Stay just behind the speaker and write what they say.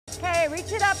Okay,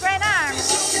 reach it up, right arm.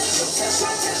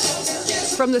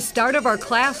 From the start of our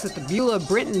class at the Beulah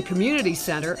Brinton Community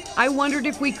Center, I wondered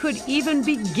if we could even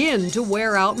begin to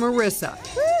wear out Marissa.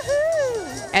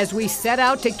 Woohoo! As we set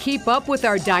out to keep up with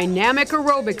our dynamic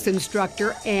aerobics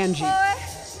instructor, Angie. 4,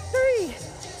 3,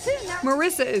 2, now.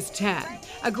 Marissa is 10,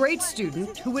 a great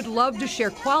student who would love to share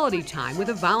quality time with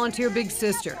a volunteer big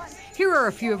sister. Here are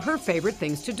a few of her favorite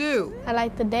things to do. I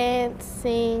like to dance,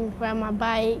 sing, ride my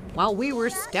bike. While we were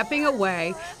stepping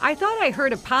away, I thought I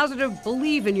heard a positive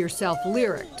believe in yourself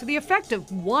lyric to the effect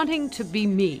of wanting to be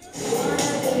me.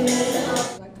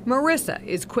 Marissa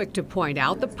is quick to point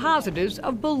out the positives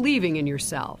of believing in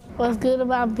yourself. What's good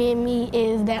about being me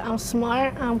is that I'm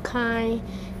smart, I'm kind,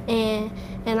 and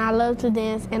I love to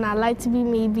dance, and I like to be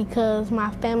me because my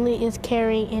family is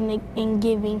caring and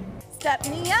giving. Step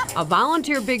me up. A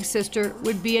volunteer big sister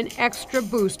would be an extra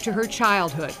boost to her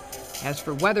childhood. As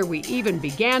for whether we even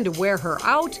began to wear her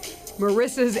out,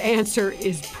 Marissa's answer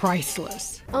is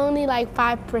priceless. Only like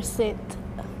 5%.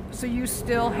 So you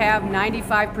still have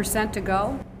 95% to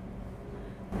go?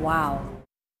 Wow.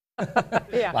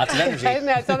 Yeah. Lots of energy. Isn't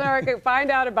that something I can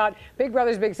find out about Big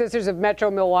Brothers Big Sisters of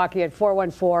Metro Milwaukee at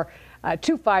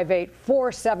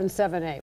 414-258-4778.